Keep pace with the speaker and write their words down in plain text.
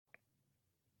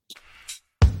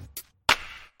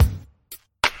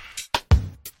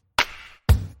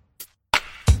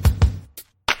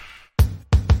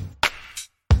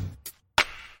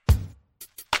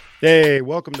Hey,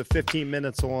 welcome to 15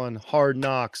 Minutes on Hard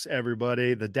Knocks,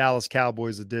 everybody, the Dallas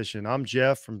Cowboys edition. I'm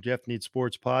Jeff from Jeff Needs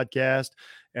Sports Podcast.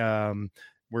 Um,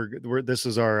 this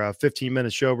is our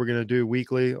 15-minute show we're going to do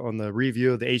weekly on the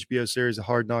review of the HBO series of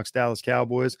Hard Knocks Dallas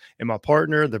Cowboys. And my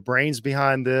partner, the brains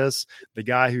behind this, the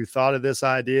guy who thought of this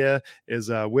idea,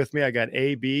 is with me. I got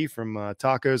AB from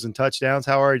Tacos and Touchdowns.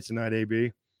 How are you tonight,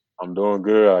 AB? I'm doing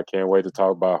good. I can't wait to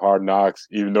talk about Hard Knocks,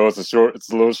 even though it's a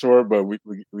little short, but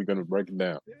we're gonna break it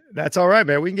down. That's all right,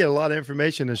 man. We can get a lot of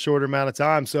information in a shorter amount of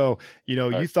time. So, All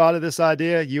you right. thought of this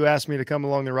idea. You asked me to come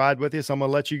along the ride with you. So I'm going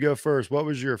to let you go first. What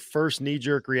was your first knee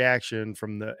jerk reaction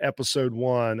from the episode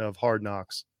 1 of Hard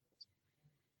Knocks?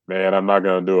 Man, I'm not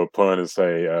gonna do a pun and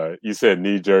say you said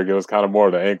knee jerk. It was kind of more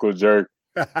of the ankle jerk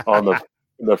on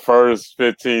the first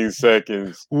 15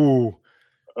 seconds. Ooh.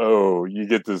 Oh, you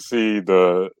get to see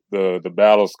the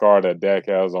battle scar that Dak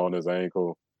has on his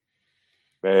ankle,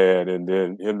 man, and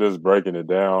then him just breaking it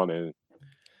down and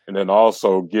then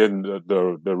also getting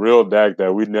the real Dak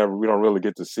that we don't really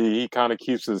get to see. He kind of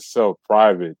keeps himself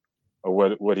private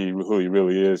of who he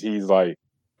really is. He's like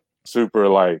super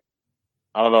like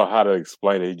I don't know how to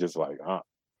explain it. He's just like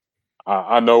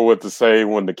I know what to say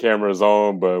when the camera's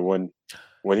on, but when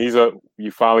he's up,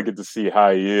 you finally get to see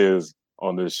how he is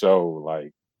on this show.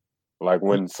 Like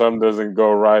when something doesn't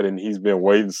go right and he's been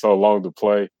waiting so long to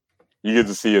play, you get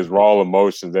to see his raw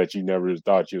emotions that you never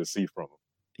thought you would see from him.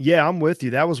 Yeah, I'm with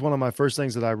you. That was one of my first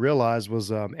things that I realized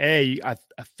was, I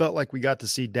felt like we got to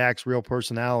see Dak's real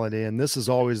personality, and this is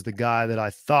always the guy that I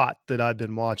thought that I'd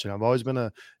been watching. I've always been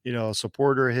a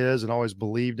supporter of his and always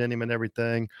believed in him and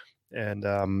everything. And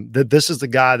this is the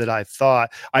guy that I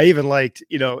thought I even liked,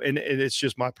 and it's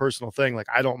just my personal thing. Like,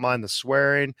 I don't mind the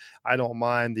swearing. I don't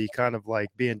mind the kind of like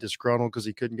being disgruntled because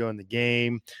he couldn't go in the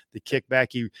game, the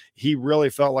kickback. He really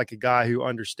felt like a guy who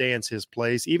understands his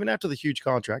place, even after the huge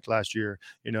contract last year.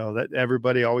 That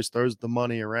everybody always throws the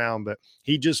money around, but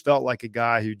he just felt like a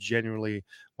guy who genuinely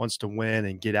wants to win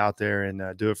and get out there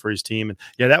and do it for his team. And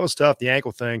yeah, that was tough. The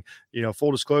ankle thing,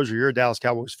 full disclosure, you're a Dallas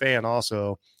Cowboys fan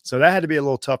also. So that had to be a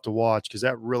little tough to watch because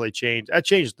that really changed. That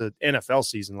changed the NFL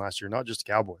season last year, not just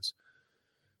the Cowboys.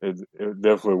 It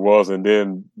definitely was, and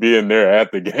then being there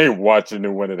at the game, watching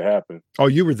it when it happened. Oh,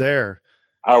 you were there.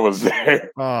 I was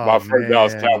there. Oh My first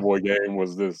Dallas man. Cowboy game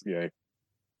was this game.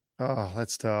 Oh,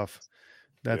 that's tough.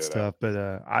 That's Yeah, tough. But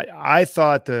I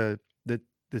thought the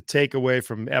takeaway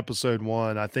from episode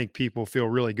 1, I think people feel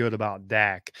really good about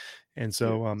Dak. And yeah.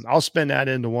 so I'll spin that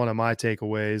into one of my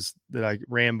takeaways that I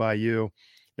ran by you.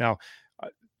 Now, I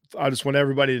I just want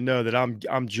everybody to know that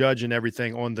I'm judging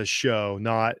everything on the show,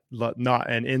 not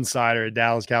an insider at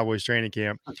Dallas Cowboys training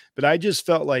camp. But I just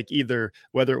felt like either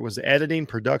whether it was editing,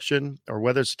 production, or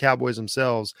whether it's the Cowboys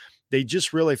themselves, they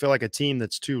just really feel like a team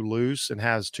that's too loose and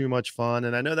has too much fun.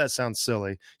 And I know that sounds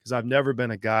silly because I've never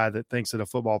been a guy that thinks that a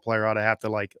football player ought to have to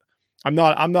like. I'm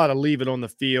not a leave it on the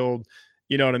field.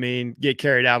 You know what I mean? Get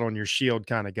carried out on your shield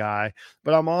kind of guy.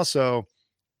 But I'm also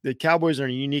the Cowboys are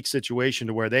in a unique situation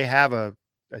to where they have a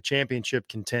championship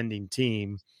contending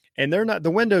team, and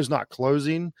the window's not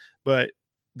closing, but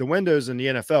the windows in the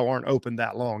NFL aren't open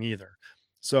that long either.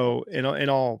 So in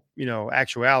all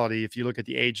actuality, if you look at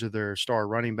the age of their star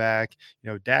running back,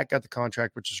 Dak got the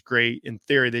contract, which is great. In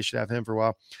theory, they should have him for a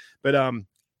while. But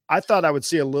I thought I would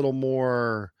see a little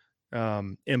more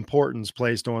importance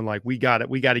placed on like we got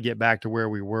to get back to where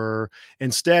we were.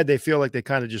 Instead, they feel like they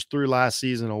kind of just threw last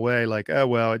season away, like, oh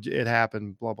well, it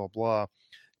happened, blah blah blah.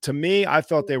 To me, I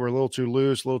felt they were a little too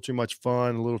loose, a little too much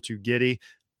fun, a little too giddy.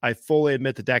 I fully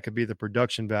admit that could be the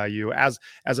production value. As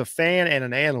a fan and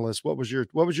an analyst, what was your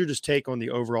just take on the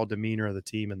overall demeanor of the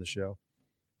team in the show?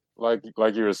 Like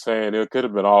you were saying, it could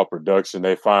have been all production.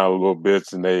 They find little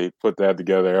bits and they put that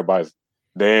together. Everybody's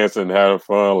dancing, having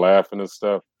fun, laughing and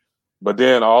stuff. But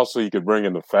then also you could bring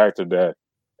in the factor that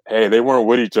hey, they weren't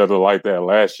with each other like that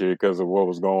last year because of what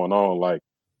was going on. Like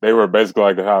they were basically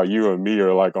like how you and me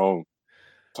are like on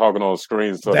talking on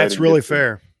screens, so That's really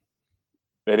fair.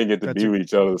 they didn't get to That's be a with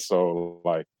each other. So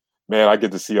like, man, I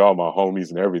get to see all my homies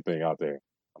and everything out there.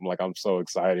 I'm so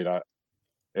excited.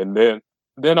 And then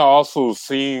I also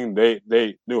seen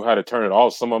they knew how to turn it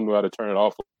off. Some of them knew how to turn it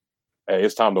off. Hey,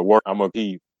 it's time to work. I'm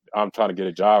trying to get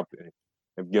a job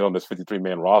and get on this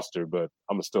 53-man roster, but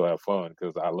I'm gonna still have fun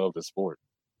because I love the sport.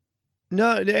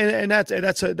 No, and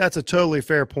that's a totally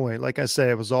fair point. Like I say,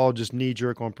 it was all just knee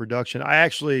jerk on production. I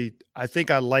think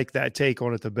I like that take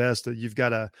on it the best. That you've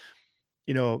got a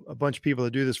bunch of people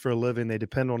that do this for a living. They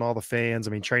depend on all the fans.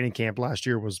 I mean, training camp last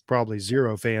year was probably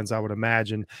zero fans, I would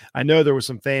imagine. I know there were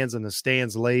some fans in the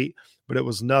stands late, but it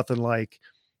was nothing like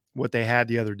what they had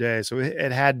the other day. So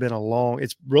it had been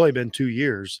it's really been 2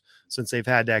 years since they've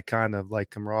had that kind of like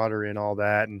camaraderie and all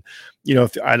that. And,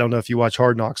 I don't know if you watched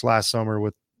Hard Knocks last summer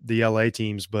with the LA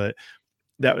teams, but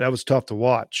that was tough to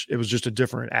watch. It was just a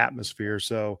different atmosphere.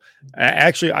 So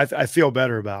actually, I feel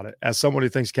better about it. As someone who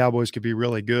thinks Cowboys could be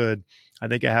really good, I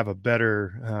think I have a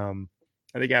better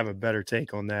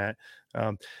take on that.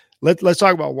 Let's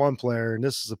talk about one player, and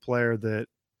this is a player that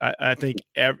I think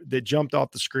that jumped off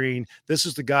the screen. This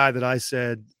is the guy that I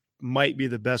said might be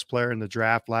the best player in the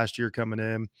draft last year coming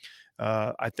in.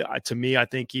 To me, I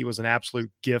think he was an absolute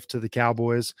gift to the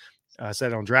Cowboys. I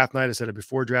said it on draft night. I said it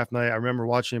before draft night. I remember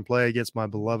watching him play against my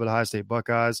beloved Ohio State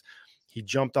Buckeyes. He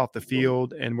jumped off the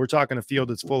field, and we're talking a field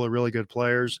that's full of really good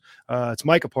players. It's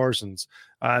Micah Parsons.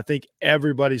 I think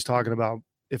everybody's talking about,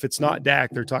 if it's not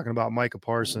Dak, they're talking about Micah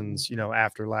Parsons,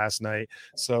 after last night.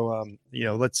 So,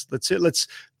 let's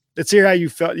hear how you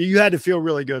felt. You had to feel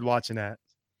really good watching that.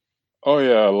 Oh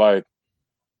yeah, like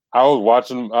I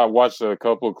watched a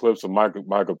couple of clips of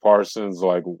Micah Parsons,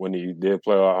 like when he did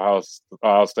play Ohio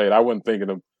State. I wasn't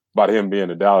thinking about him being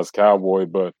a Dallas Cowboy,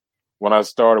 but when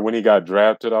he got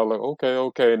drafted, I was like,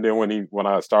 okay. And then when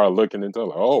I started looking into it,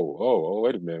 like, oh,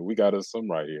 wait a minute, we got us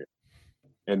some right here.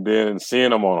 And then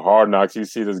seeing him on Hard Knocks, you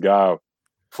see this guy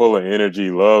full of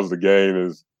energy, loves the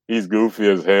game, he's goofy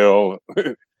as hell,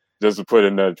 just to put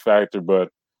in that factor. But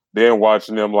then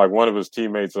watching him, like one of his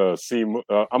teammates, I'm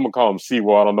gonna call him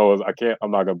Seawall. I don't know,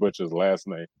 I'm not gonna butcher his last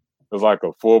name. It was like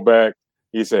a fullback.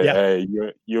 He said, Yeah. "Hey,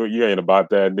 you ain't about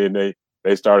that." And then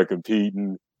they started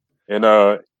competing, and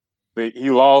he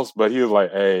lost, but he was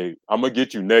like, "Hey, I'm gonna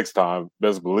get you next time."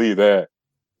 Best believe that.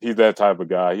 He's that type of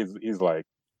guy. He's like,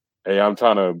 "Hey, I'm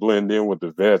trying to blend in with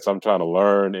the vets. I'm trying to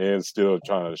learn and still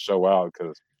trying to show out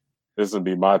because this will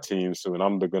be my team soon.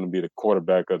 I'm going to be the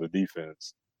quarterback of the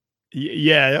defense."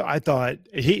 Yeah, I thought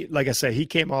like I say, he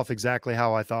came off exactly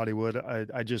how I thought he would.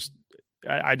 I just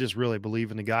really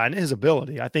believe in the guy and his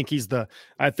ability. I think he's the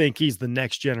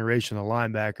next generation of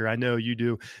linebacker. I know you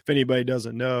do. If anybody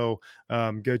doesn't know,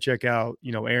 go check out,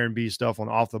 Aaron B stuff on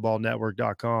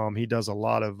offtheballnetwork.com. He does a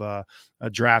lot of a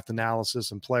draft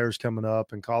analysis and players coming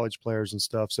up and college players and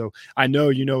stuff. So I know,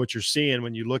 what you're seeing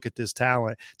when you look at this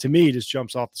talent. To me, he just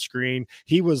jumps off the screen.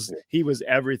 He was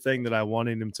everything that I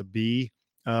wanted him to be.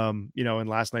 In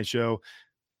last night's show,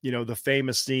 the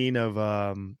famous scene of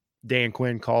Dan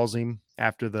Quinn calls him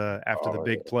after the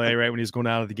big play, right when he's going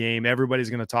out of the game. Everybody's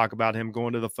going to talk about him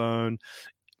going to the phone,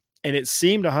 and it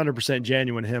seemed 100%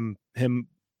 genuine. Him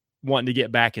wanting to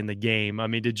get back in the game. I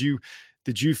mean, did you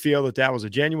feel that was a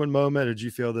genuine moment, or did you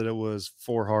feel that it was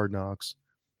for Hard Knocks?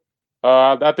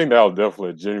 I think that was definitely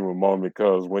a genuine moment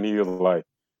because when he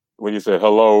said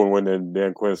hello, and when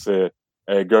Dan Quinn said,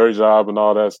 "Hey, great job," and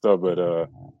all that stuff, but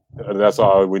that's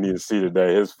all we need to see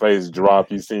today. His face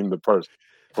dropped. You seen the person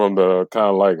from the kind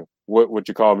of like what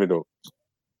you call me, the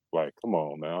like, come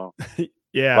on now.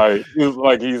 Yeah. Like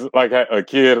he's like a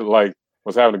kid, like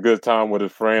was having a good time with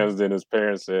his friends. Then his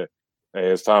parents said,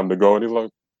 "Hey, it's time to go," and he's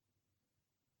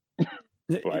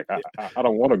like, I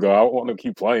don't want to go. I want to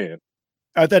keep playing.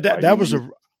 I thought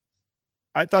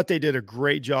I thought they did a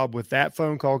great job with that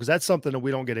phone call, because that's something that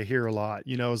we don't get to hear a lot,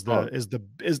 and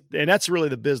that's really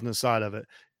the business side of it.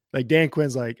 Like Dan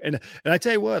Quinn's like, and I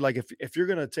tell you what, like if you're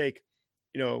gonna take,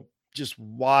 just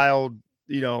wild,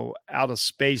 out of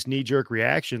space knee jerk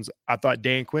reactions, I thought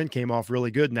Dan Quinn came off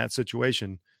really good in that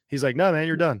situation. He's like, "No, man,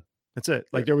 you're done. That's it."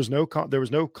 Like there was no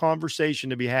conversation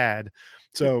to be had.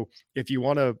 So if you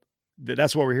want to,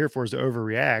 that's what we're here for, is to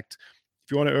overreact.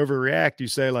 If you want to overreact, you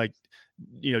say like,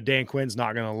 Dan Quinn's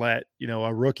not going to let,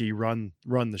 a rookie run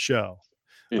the show.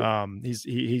 Yeah.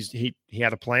 He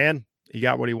had a plan. He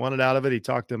got what he wanted out of it. He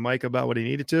talked to Mike about what he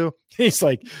needed to. He's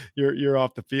like, you're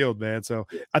off the field, man. So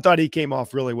I thought he came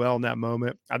off really well in that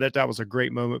moment. I thought that was a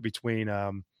great moment between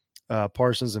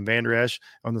Parsons and Van Der Esch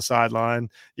on the sideline.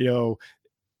 That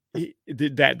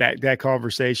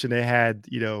conversation they had,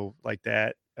 like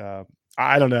that.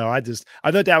 I don't know. I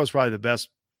thought that was probably the best.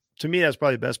 To me, that's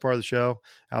probably the best part of the show,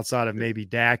 outside of maybe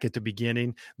Dak at the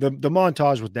beginning. The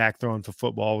montage with Dak throwing the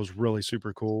football was really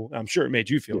super cool. I'm sure it made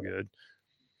you feel good.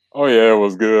 Oh yeah, it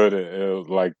was good. It was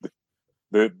like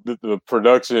the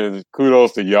production.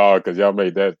 Kudos to y'all because y'all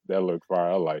made that look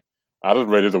fire. I was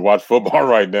ready to watch football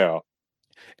right now.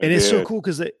 And it's so cool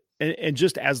because and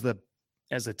just as the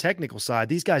technical side,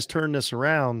 these guys turn this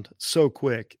around so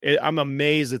quick. I'm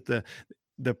amazed at the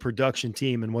production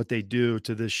team and what they do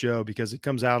to this show, because it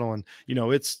comes out on,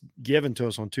 it's given to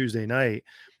us on Tuesday night,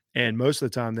 and most of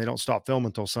the time they don't stop filming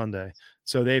until Sunday.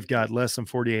 So they've got less than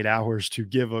 48 hours to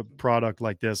give a product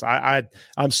like this.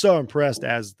 I'm so impressed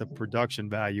as the production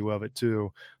value of it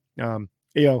too.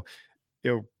 you know,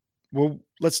 you know, well,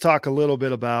 let's talk a little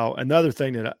bit about another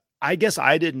thing that I guess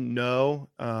I didn't know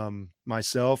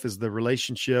myself is the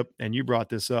relationship, and you brought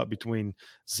this up between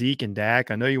Zeke and Dak.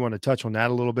 I know you want to touch on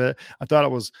that a little bit. I thought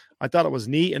it was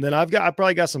neat, and then I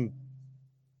probably got some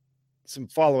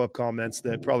follow up comments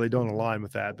that probably don't align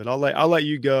with that. But I'll let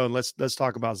you go, and let's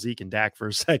talk about Zeke and Dak for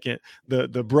a second. The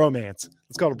bromance.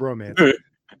 Let's call it a bromance.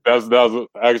 That was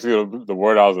actually the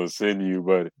word I was gonna send you,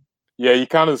 but yeah, you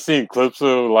kind of seen clips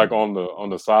of like on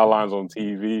the sidelines on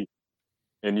TV,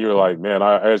 and you're like, man,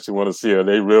 I actually want to see, are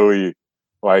they really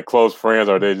like close friends?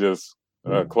 Or are they just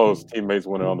close teammates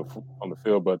when they're on the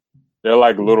field? But they're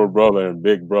like little brother and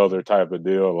big brother type of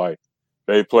deal. Like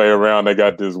they play around, they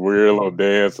got this weird little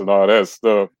dance and all that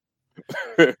stuff,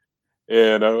 and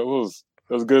it was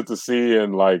good to see.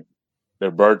 And like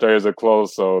their birthdays are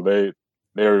close, so they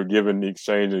were giving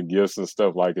exchanging gifts and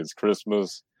stuff like it's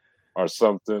Christmas or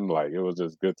something. Like it was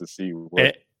just good to see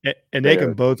what and they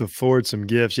can both afford some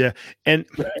gifts. Yeah. And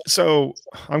so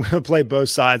I'm going to play both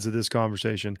sides of this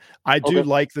conversation. I do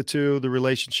like the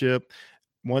relationship.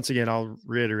 Once again, I'll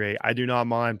reiterate, I do not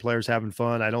mind players having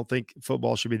fun. I don't think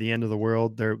football should be the end of the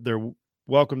world. They're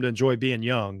welcome to enjoy being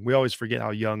young. We always forget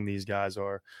how young these guys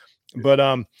are.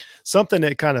 But something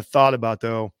that kind of thought about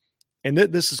though, and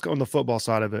this is on the football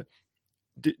side of it.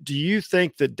 Do you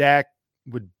think that Dak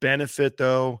would benefit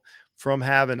though from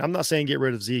having, I'm not saying get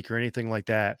rid of Zeke or anything like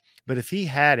that, but if he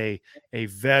had a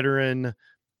veteran,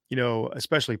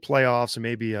 especially playoffs and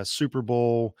maybe a Super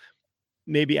Bowl,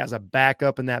 maybe as a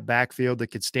backup in that backfield that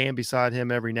could stand beside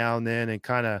him every now and then and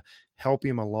kind of help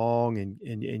him along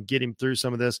and get him through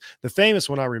some of this. The famous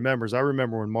one I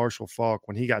remember when Marshall Faulk,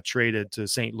 when he got traded to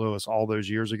St. Louis all those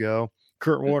years ago,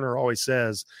 Kurt Warner always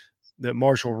says that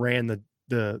Marshall ran the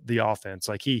offense.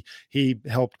 Like he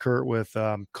helped Kurt with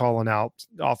calling out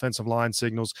offensive line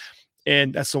signals.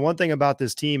 And that's the one thing about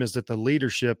this team is that the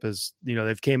leadership is,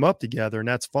 they've came up together and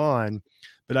that's fine.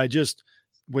 But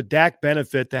would Dak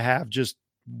benefit to have just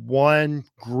one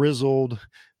grizzled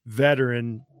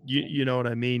veteran, you know what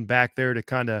I mean, back there to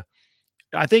kind of,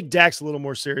 I think Dak's a little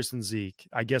more serious than Zeke,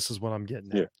 I guess is what I'm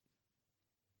getting at. Yeah.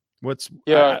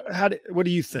 What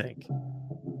do you think?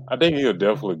 I think he'll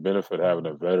definitely benefit having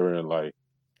a veteran like,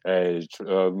 hey,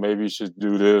 maybe you should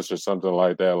do this or something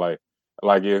like that. Like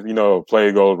if a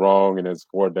play goes wrong and it's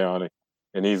 4th down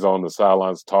and he's on the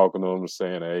sidelines talking to him,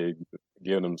 saying, hey,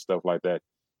 giving him stuff like that.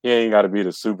 He ain't got to be the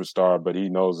superstar, but he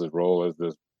knows his role as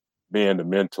this being the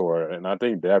mentor. And I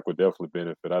think Dak would definitely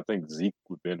benefit. I think Zeke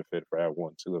would benefit for that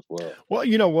one too as well. Well,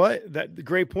 you know what? The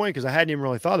great point, because I hadn't even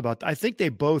really thought about that. I think they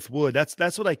both would. That's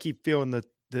what I keep feeling that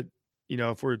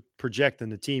if we're projecting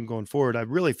the team going forward, I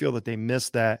really feel that they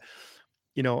missed that.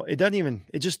 It doesn't even,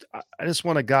 I just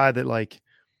want a guy that like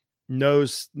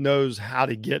knows how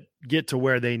to get to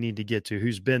where they need to get to,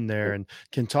 who's been there and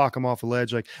can talk them off a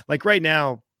ledge. Like right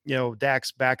now,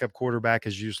 Dak's backup quarterback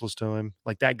is useless to him.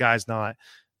 Like that guy's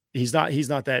he's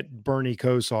not that Bernie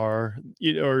Kosar,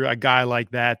 or a guy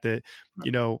like that,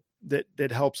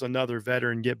 that helps another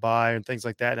veteran get by and things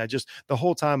like that. And the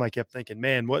whole time I kept thinking,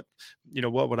 man, what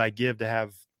would I give to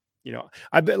have,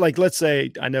 I bet, like, let's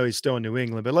say, I know he's still in New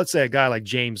England, but let's say a guy like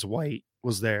James White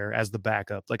was there as the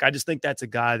backup. Like, I just think that's a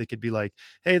guy that could be like,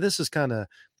 hey, this is kind of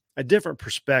a different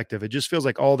perspective. It just feels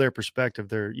like all their perspective,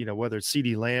 they're, whether it's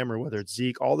CeeDee Lamb or whether it's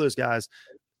Zeke, all those guys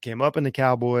came up in the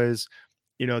Cowboys.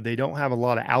 They don't have a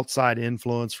lot of outside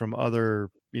influence from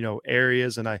other,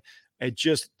 areas. And I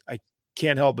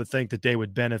can't help but think that they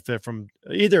would benefit from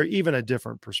even a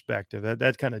different perspective.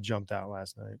 That kind of jumped out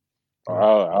last night.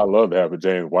 I love having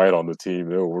James White on the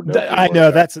team. I know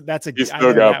that's a. He's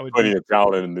still got plenty of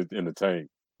talent in the tank.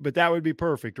 But that would be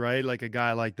perfect, right? Like a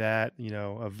guy like that,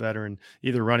 a veteran,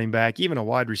 either running back, even a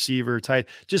wide receiver, tight,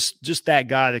 just that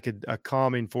guy that could, a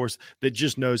calming force that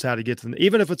just knows how to get to them,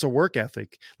 even if it's a work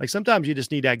ethic. Like sometimes you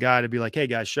just need that guy to be like, hey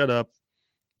guys, shut up.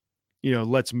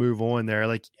 Let's move on there.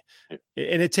 Like,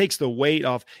 and it takes the weight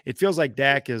off. It feels like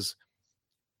Dak is,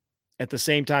 at the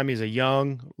same time, he's a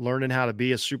young, learning how to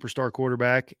be a superstar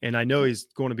quarterback, and I know he's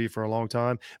going to be for a long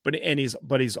time. But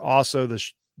he's also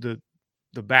the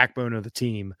backbone of the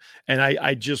team, and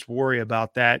I just worry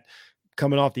about that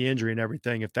coming off the injury and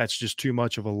everything. If that's just too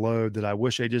much of a load, that I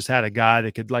wish they just had a guy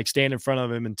that could like stand in front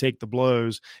of him and take the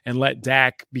blows and let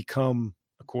Dak become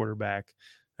a quarterback.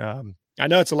 I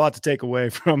know it's a lot to take away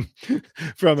from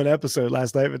an episode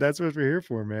last night, but that's what we're here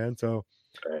for, man. So.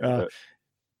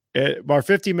 Our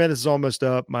 50 minutes is almost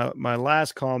up. My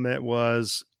last comment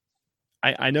was,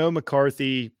 I know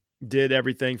McCarthy did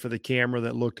everything for the camera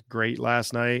that looked great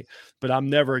last night, but I'm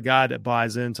never a guy that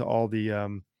buys into all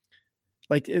the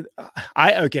like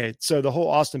okay. So the whole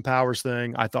Austin Powers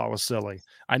thing I thought was silly.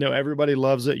 I know everybody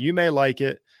loves it. You may like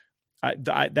it.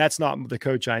 That's not the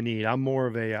coach I need. I'm more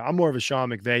of a Sean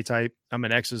McVay type. I'm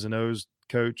an X's and O's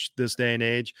coach this day and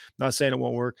age. I'm not saying it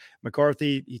won't work.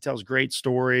 McCarthy, he tells great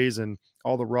stories and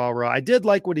all the rah. I did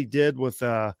like what he did with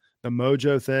the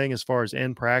mojo thing as far as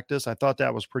in practice. I thought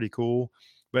that was pretty cool,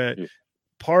 but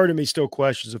part of me still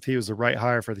questions if he was the right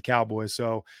hire for the Cowboys.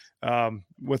 So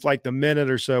with like the minute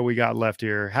or so we got left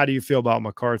here, how do you feel about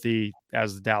McCarthy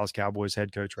as the Dallas Cowboys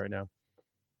head coach right now?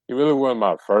 He really wasn't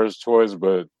my first choice,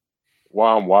 but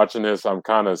while I'm watching this, I'm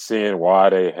kind of seeing why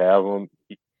they have him.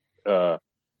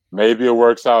 Maybe it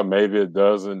works out, maybe it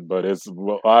doesn't, but it's a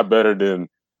lot better than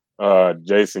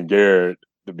Jason Garrett,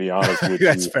 to be honest with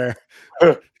That's you. fair.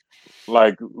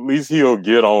 Like, at least he'll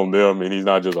get on them, and he's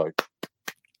not just like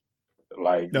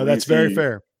no, that's very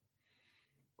fair.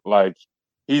 Like,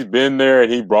 he's been there,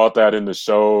 and he brought that in the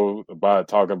show about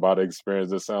talking about the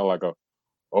experience. It sounded like a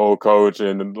old coach,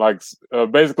 and like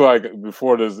basically like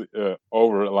before this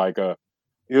over, like it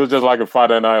was just like a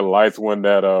Friday Night Lights when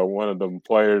that one of them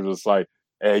players was like,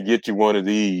 "Hey, get you one of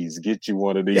these, get you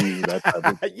one of these." That type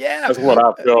of, yeah, that's what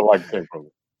I felt like came from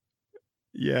it.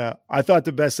 Yeah, I thought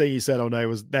the best thing he said all night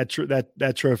was that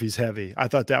that trophy's heavy. I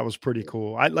thought that was pretty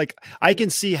cool. I can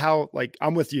see how, like,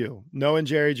 I'm with you. Knowing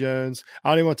Jerry Jones, I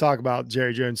don't even want to talk about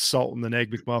Jerry Jones salting the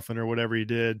egg McMuffin or whatever he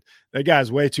did. That guy's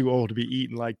way too old to be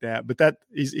eating like that. But that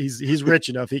he's rich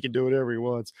enough, he can do whatever he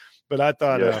wants. But I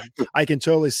thought I can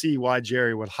totally see why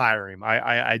Jerry would hire him.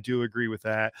 I do agree with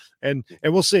that, and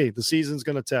we'll see. The season's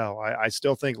going to tell. I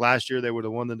still think last year they would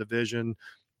have won the division.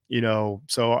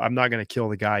 So I'm not going to kill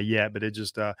the guy yet, but it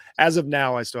just, as of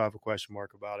now, I still have a question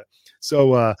mark about it.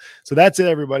 So that's it,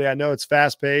 everybody. I know it's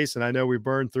fast paced and I know we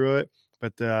burned through it,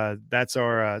 but that's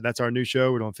our new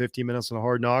show. We're doing 15 minutes on the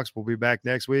Hard Knocks. We'll be back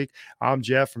next week. I'm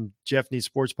Jeff from Jeff Needs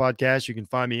Sports Podcast. You can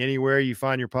find me anywhere you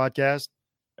find your podcast.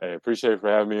 Hey, appreciate it for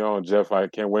having me on, Jeff. I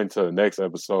can't wait until the next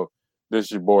episode. This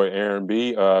is your boy, Aaron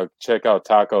B. Check out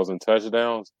Tacos and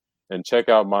Touchdowns and check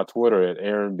out my Twitter at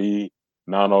Aaron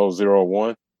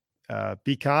B9001.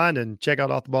 Be kind and check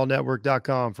out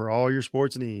offtheballnetwork.com for all your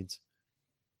sports needs.